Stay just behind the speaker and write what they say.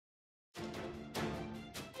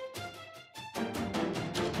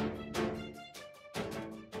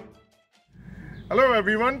Hello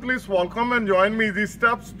everyone, please welcome and join me these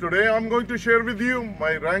steps. Today I'm going to share with you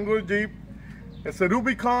my Wrangler Jeep. It's a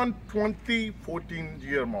Rubicon 2014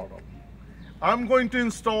 year model. I'm going to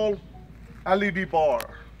install LED bar,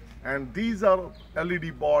 and these are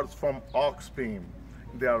LED bars from Auxbeam.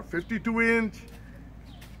 They are 52-inch.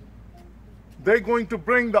 They're going to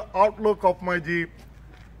bring the outlook of my Jeep,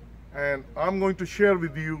 and I'm going to share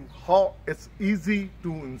with you how it's easy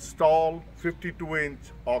to install 52-inch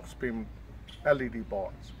Auxbeam LED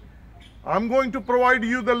bars. I'm going to provide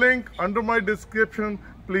you the link under my description.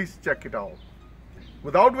 Please check it out.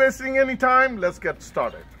 Without wasting any time, let's get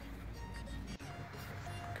started.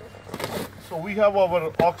 So we have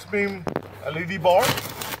our Auxbeam LED bar.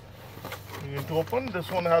 You need to open.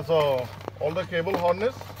 This one has all the cable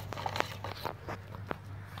harness.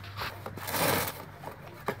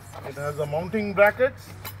 It has a mounting brackets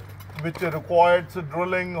which requires a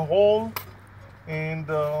drilling hole. And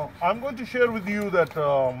I'm going to share with you that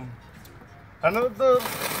another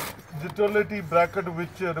utility bracket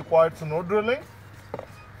which requires no drilling.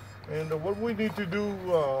 And what we need to do,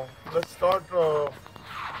 let's start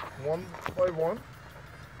one by one.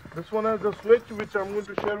 This one has a switch which I'm going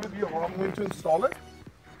to share with you how I'm going to install it.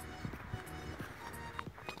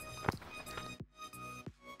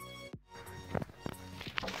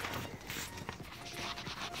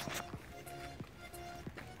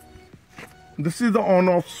 This is the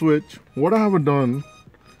on-off switch. What I have done,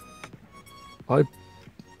 I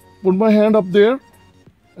put my hand up there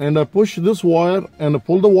and I push this wire and I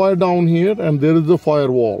pull the wire down here, and there is a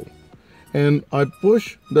firewall. And I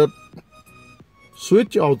push that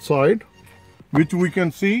switch outside, which we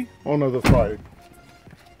can see on the other side,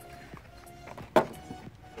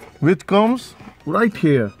 which comes right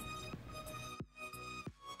here.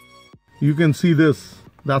 You can see this.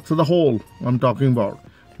 That's the hole I'm talking about.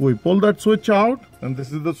 We pull that switch out, and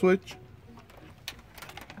this is the switch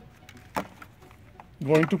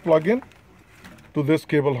going to plug in to this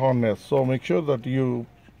cable harness. So make sure that you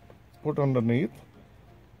put underneath,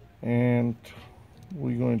 and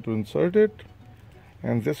we're going to insert it,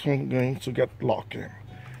 and this one going to get locked in.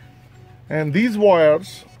 And these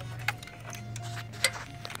wires,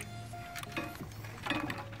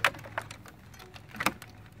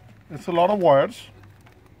 it's a lot of wires.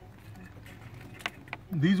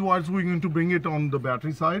 These wires we're going to bring it on the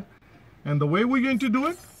battery side, and the way we're going to do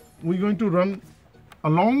it, we're going to run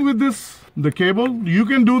along with this the cable. You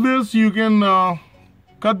can do this, you can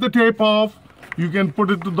cut the tape off, you can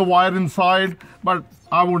put it to the wire inside, but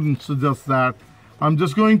I wouldn't suggest that. I'm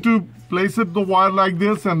just going to place it the wire like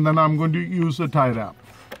this, and then I'm going to use a tie wrap.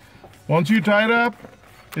 Once you tie wrap,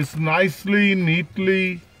 it's nicely,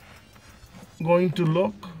 neatly going to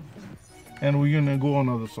look, and we're going to go on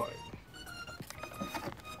the other side.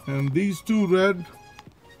 And these two red,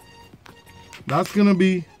 that's going to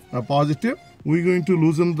be a positive. We're going to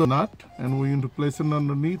loosen the nut, and we're going to place it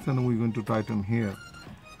underneath, and we're going to tighten here.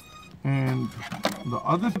 And the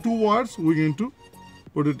other two wires, we're going to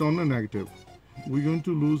put it on a negative. We're going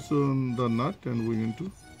to loosen the nut, and we're going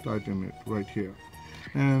to tighten it right here.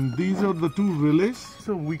 And these are the two relays.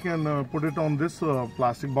 So we can put it on this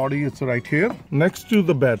plastic body. It's right here next to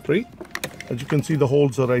the battery. As you can see, the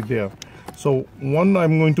holes are right there. So one,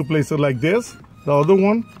 I'm going to place it like this. The other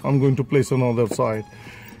one, I'm going to place on the other side.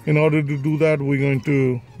 In order to do that, we're going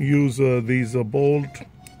to use these bolt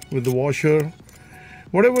with the washer.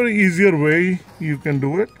 Whatever easier way you can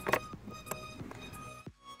do it.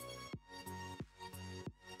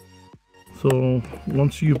 So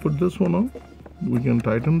once you put this one on, we can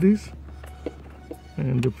tighten these.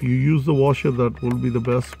 And if you use the washer, that will be the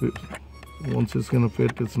best. Once it's going to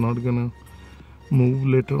fit, it's not going to move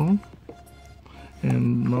later on.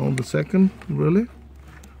 And now the second relay,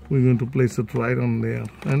 we're going to place it right on there,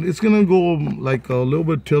 and it's going to go like a little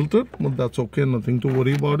bit tilted, but that's okay, nothing to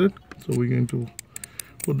worry about it. So we're going to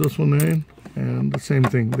put this one in, and the same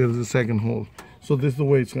thing, there's a second hole. So this is the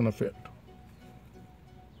way it's going to fit.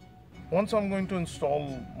 Once I'm going to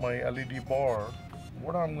install my LED bar,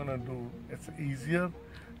 what I'm going to do, it's easier.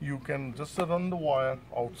 You can just run the wire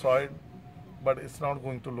outside, but it's not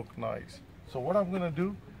going to look nice. So what I'm going to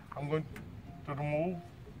do, I'm going to remove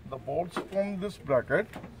the bolts from this bracket.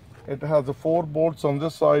 It has the 4 bolts on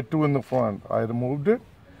this side, 2 in the front. I removed it.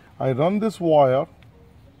 I run this wire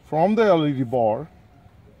from the LED bar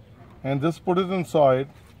and just put it inside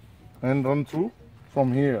and run through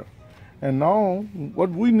from here. And now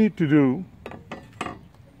what we need to do,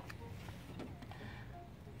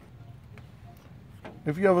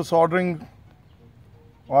 if you have a soldering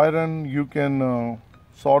iron, you can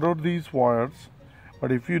solder these wires.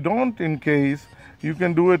 But if you don't, in case, you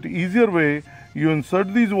can do it easier way. You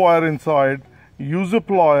insert these wire inside, use a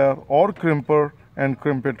plier or crimper and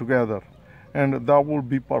crimp it together, and that will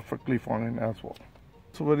be perfectly fine as well.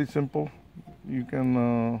 It's very simple. You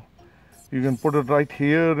can put it right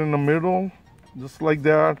here in the middle, just like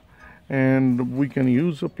that, and we can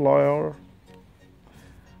use a plier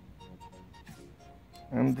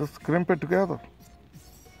and just crimp it together.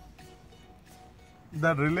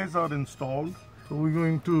 The relays are installed, so we're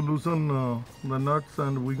going to loosen the nuts,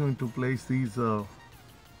 and we're going to place these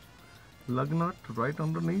lug nut right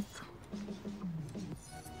underneath.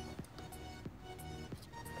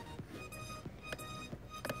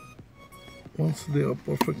 Once they are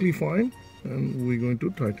perfectly fine, and we're going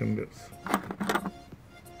to tighten this.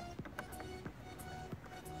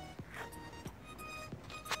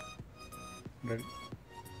 Ready?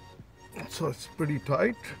 So it's pretty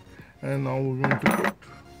tight, and now we're going to put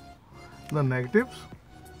the negatives.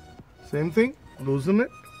 Same thing, loosen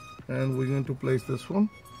it, and we're going to place this one.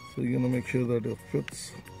 So you're going to make sure that it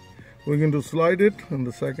fits. We're going to slide it, and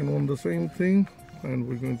the second one the same thing, and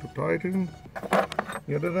we're going to tighten.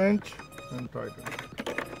 Get a wrench and tighten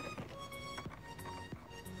it.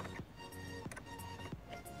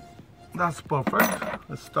 That's perfect.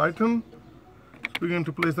 It's tightened. We're going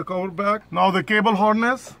to place the cover back. Now the cable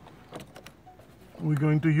harness, we're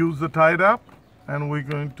going to use the tie wrap, and we're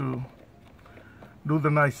going to do the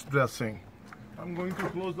nice dressing. I'm going to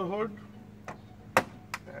close the hood,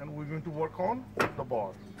 and we're going to work on the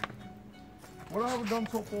bar. What I've done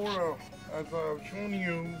so far, as I've shown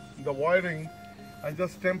you the wiring, I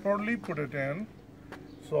just temporarily put it in.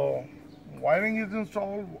 So wiring is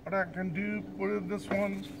installed. What I can do, put this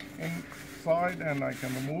one inside, and I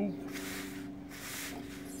can remove.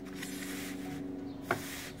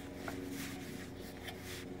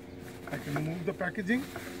 I can remove the packaging.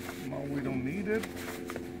 Now we don't need it.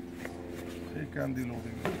 It can be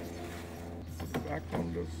loading it. Put it back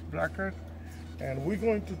on this bracket, and we're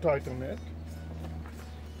going to tighten it.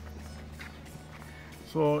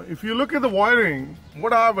 So if you look at the wiring,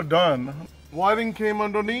 what I have done, wiring came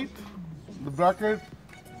underneath the bracket,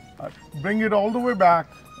 I bring it all the way back,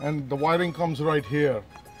 and the wiring comes right here.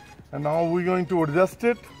 And now we're going to adjust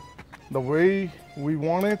it the way we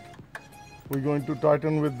want it. We're going to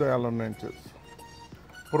tighten with the Allen wrenches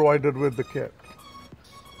provided with the kit.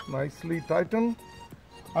 Nicely tightened.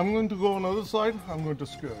 I'm going to go on the other side. I'm going to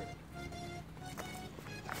screw it.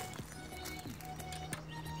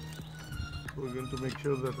 We're going to make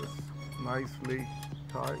sure that it's nicely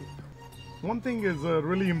tight. One thing is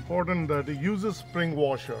really important, that it uses spring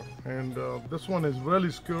washer, and this one is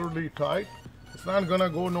really securely tight. It's not gonna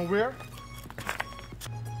go nowhere.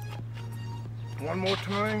 One more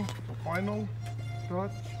time, the final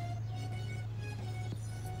touch.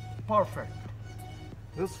 Perfect.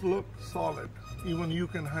 This looks solid. Even you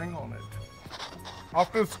can hang on it.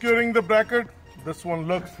 After securing the bracket, this one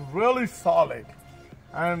looks really solid,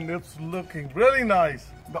 and it's looking really nice.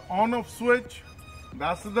 The on-off switch,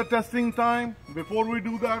 that's the testing time. Before we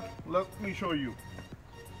do that, let me show you.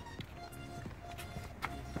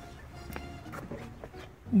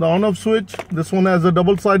 The on-off switch, this one has a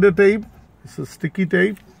double-sided tape. It's a sticky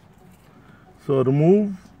tape. So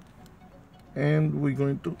remove, and we're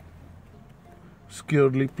going to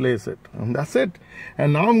securely place it, and that's it.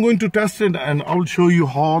 And now I'm going to test it, and I'll show you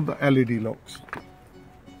how the LED looks.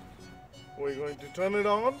 We're going to turn it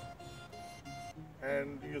on,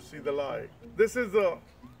 and you see the light. This is a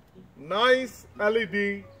nice LED,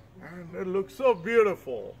 and it looks so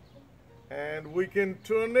beautiful. And we can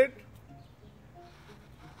turn it.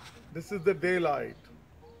 This is the daylight.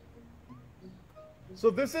 So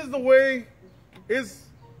this is the way is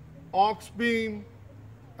Auxbeam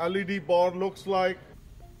LED bar looks like.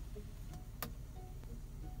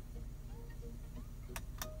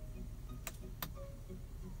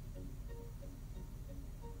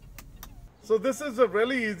 So this is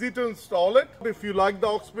really easy to install it. If you like the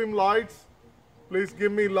Auxbeam lights, please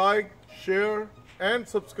give me like, share, and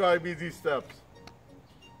subscribe. Easy steps.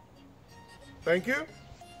 Thank you.